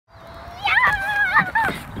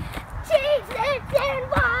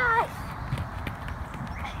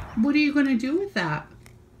What are you going to do with that?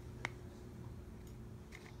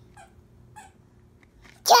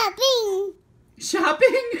 Shopping.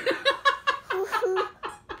 Shopping?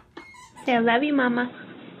 Say, I love you, Mama.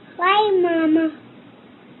 Why, Mama?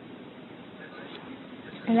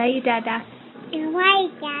 I love you, Dada. And why,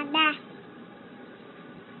 Dada?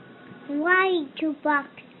 And why, Tupac?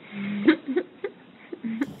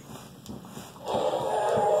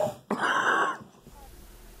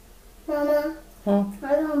 Mama, Huh?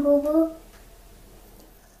 are you on boo-boo?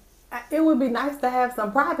 It would be nice to have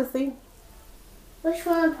some privacy. Which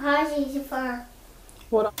one of privacy is it for?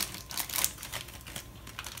 What?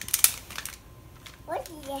 What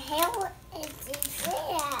the hell is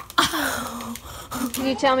that? Can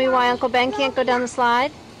you tell me why Uncle Ben can't go down the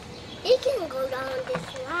slide? He can go down this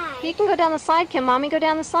slide. He can go down the slide. Can Mommy go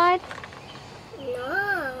down the slide?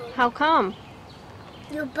 No. How come?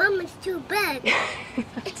 Your bum is too big.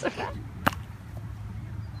 That's okay.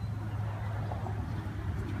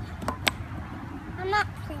 I'm not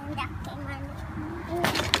playing that game anymore.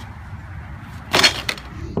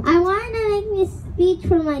 I wanted to make me a speech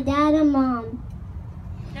for my dad and mom.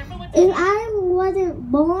 If I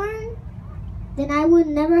wasn't born, then I would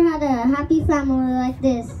never have a happy family like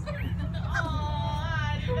this.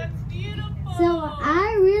 That's beautiful. So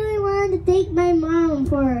I really wanted to thank my mom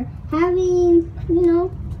for having, you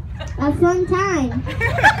know, a fun time.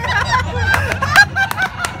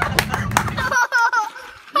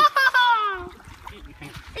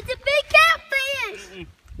 It's a big catfish!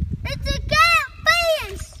 It's a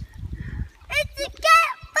catfish! It's a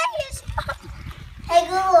catfish! Hey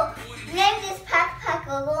Google, name this backpack,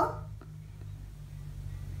 Google.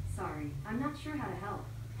 Sorry, I'm not sure how to help.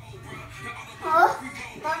 Huh?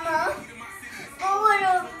 Mama? I want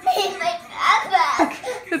to make my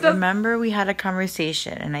backpack. Remember we had a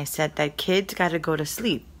conversation and I said that kids gotta go to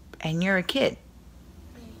sleep and you're a kid.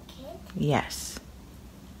 Yes.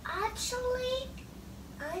 Actually,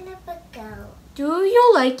 I never go. Do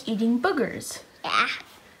you like eating boogers? Yeah,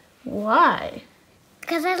 Why?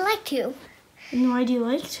 because I like to. And why do you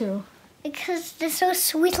like to? Because they're so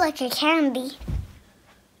sweet like a candy.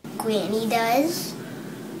 Granny does.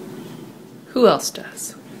 Who else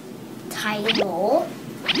does? Tyler.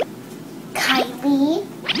 Kylie.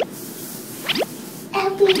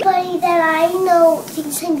 Everybody that I know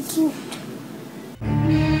thinks I'm cute.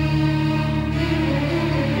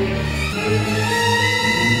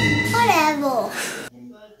 Whatever.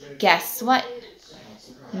 Guess what?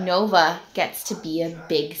 Nova gets to be a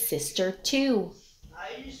big sister too.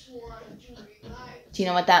 Do you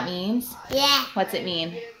know what that means? Yeah. What's it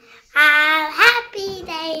mean? Happy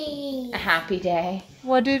day. A happy day.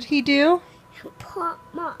 What did he do? Put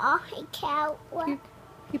my eye out.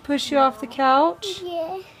 He pushed you off the couch?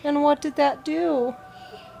 Yeah. And what did that do?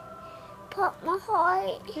 Put my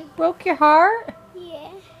heart. It broke your heart?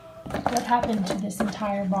 Yeah. What happened to this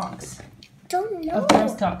entire box Don't know. of Girl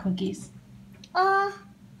Scout cookies? The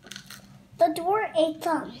door ate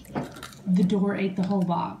them. The door ate the whole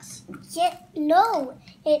box. Yeah, no,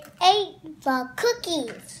 it ate the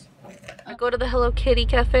cookies. I go to the Hello Kitty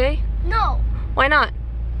cafe? No, Why not?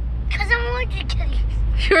 because I'm allergic to kitties.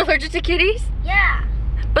 You're allergic to kitties? Yeah.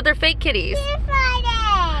 But they're fake kitties. It's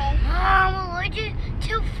Friday. I'm allergic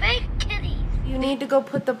to fake kitties. You need to go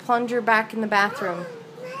put the plunger back in the bathroom.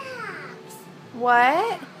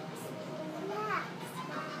 What?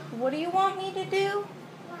 What do you want me to do?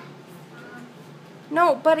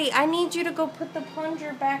 No, buddy, I need you to go put the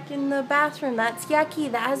plunger back in the bathroom. That's yucky.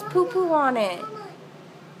 That has poo-poo on it.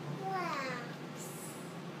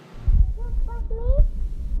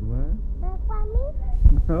 What?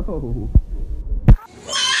 No.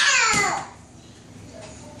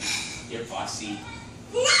 You're bossy.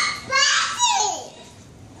 Not bossy.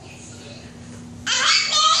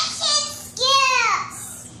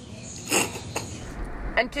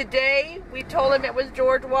 And today, we told him it was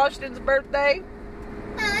George Washington's birthday.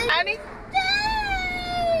 And he...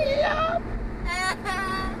 Yeah.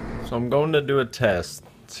 So I'm going to do a test.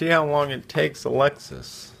 See how long it takes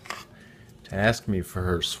Alexis to ask me for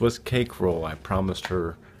her Swiss cake roll I promised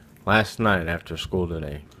her last night after school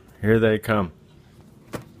today. Here they come.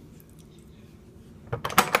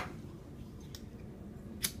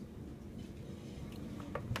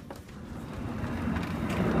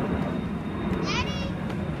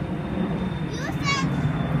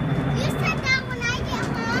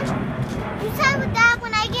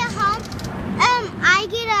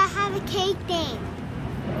 Cake thing.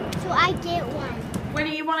 So I get one. What do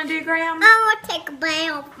you want to do, Graham? I want to take a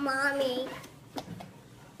bath, Mommy.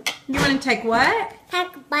 You want to take what?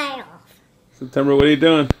 Take a bath. September, what are you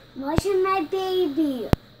doing? Washing my baby.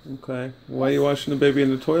 Okay. Why are you washing the baby in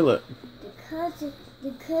the toilet?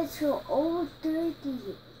 Because her all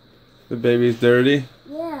dirty. The baby's dirty?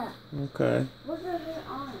 Yeah. Okay. Look at her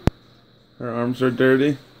arms. Her arms are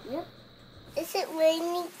dirty? Yep. Is it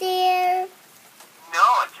raining there? No,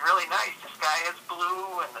 it's really nice. The sky is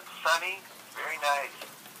blue and it's sunny. Very nice.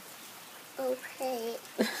 Okay.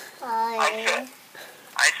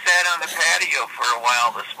 I sat on the patio for a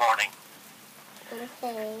while this morning.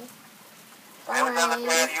 Okay. I was on the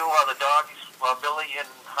patio while Billy and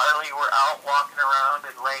Harley were out walking around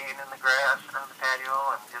and laying in the grass on the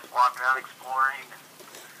patio and just walking around exploring.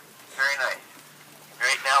 Very nice.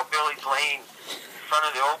 Right now Billy's laying in front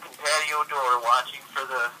of the open patio door watching for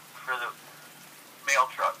the mail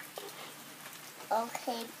truck.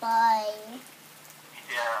 Okay, bye.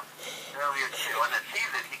 Yeah, earlier today when it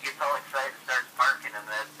sees it, he gets all excited and starts barking, and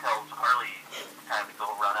that tells Harley it's time to go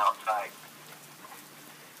run outside.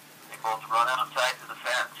 They both run outside to the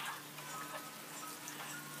fence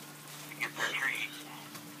to get their treat.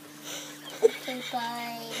 Okay,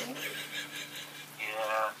 bye.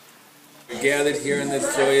 Yeah. We're gathered here on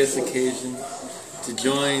this joyous occasion to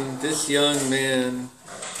join this young man,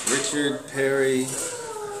 Richard Perry,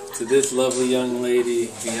 to this lovely young lady,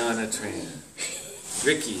 Vianna Tran.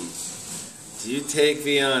 Ricky, do you take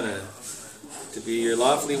Vianna to be your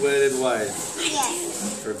lawfully wedded wife?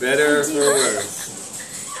 Yes. For better or for worse?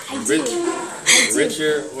 I do.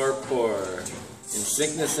 Richer or poorer? In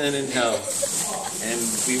sickness and in health? And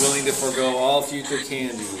be willing to forego all future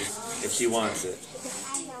candy if she wants it.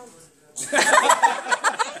 I'm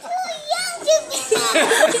too young to be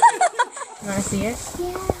You want to see it?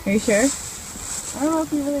 Yeah. Are you sure? I don't know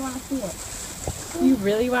if you really want to see it. You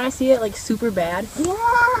really want to see it, like super bad?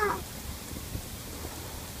 Yeah.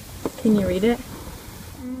 Can you read it?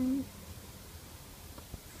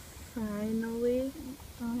 Finally.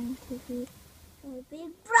 Going to be my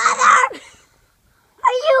big brother.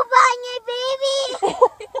 Are you buying a baby?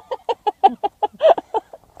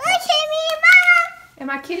 Are you kidding me, Mama? Am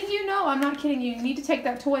I kidding you? No, I'm not kidding you. You need to take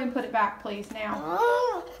that toy and put it back, please, now.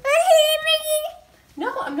 Oh. Are you kidding me?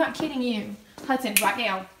 No, I'm not kidding you. Hudson, right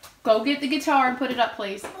now. Go get the guitar and put it up,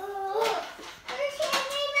 please.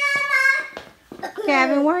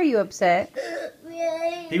 Gavin, why are you upset?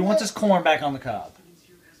 He wants his corn back on the cob.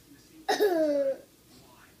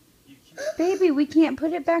 Baby, we can't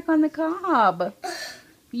put it back on the cob.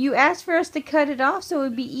 You asked for us to cut it off so it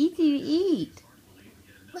would be easy to eat.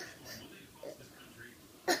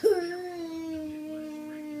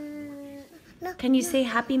 Can you say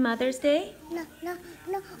Happy Mother's Day? No, I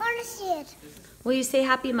want to see it. Will you say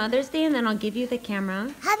Happy Mother's Day and then I'll give you the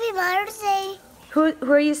camera? Happy Mother's Day. Who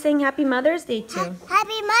are you saying Happy Mother's Day to?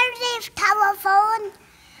 Happy Mother's Day, telephone.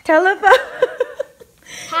 Telephone.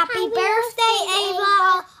 Happy birthday,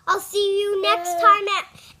 Ava. I'll see you next time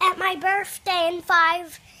at my birthday in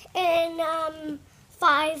 5 days.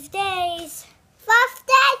 5 days,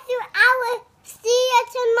 I will see you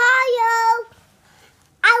tomorrow.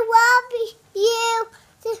 I love you.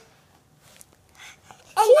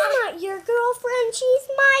 And she's not your girlfriend, she's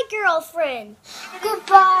my girlfriend.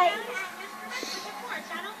 Goodbye.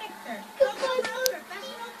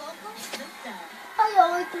 I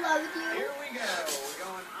always loved you. Here we go. We're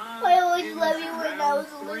going on. I always loved you when I was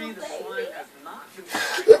a little baby.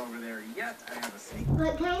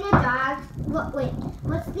 What kind of dog?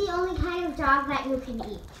 What's the only kind of dog that you can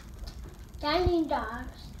eat? Tiny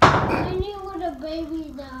dogs. Tiny little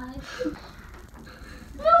baby dogs.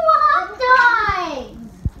 No hot dogs.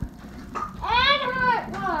 And hot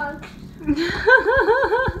dogs.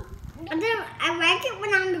 I like it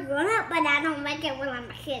when I'm a grown-up, but I don't like it when I'm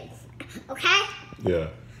a kid. Okay? Yeah.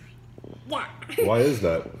 Yeah. Why is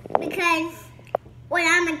that? Because when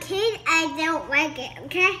I'm a kid, I don't like it,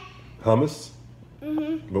 okay? Hummus?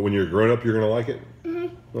 Mm-hmm. But when you're a grown up, you're going to like it?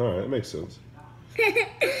 Mm-hmm. All right, that makes sense.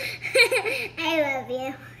 I love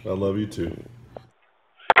you. I love you too.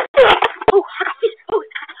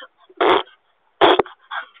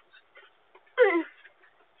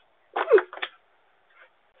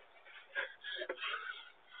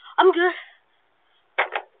 I'm good.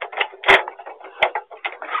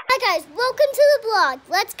 Hi guys, welcome to the vlog.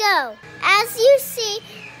 Let's go. As you see,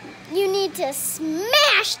 you need to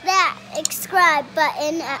smash that subscribe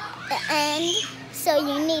button at the end. So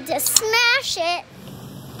you need to smash it.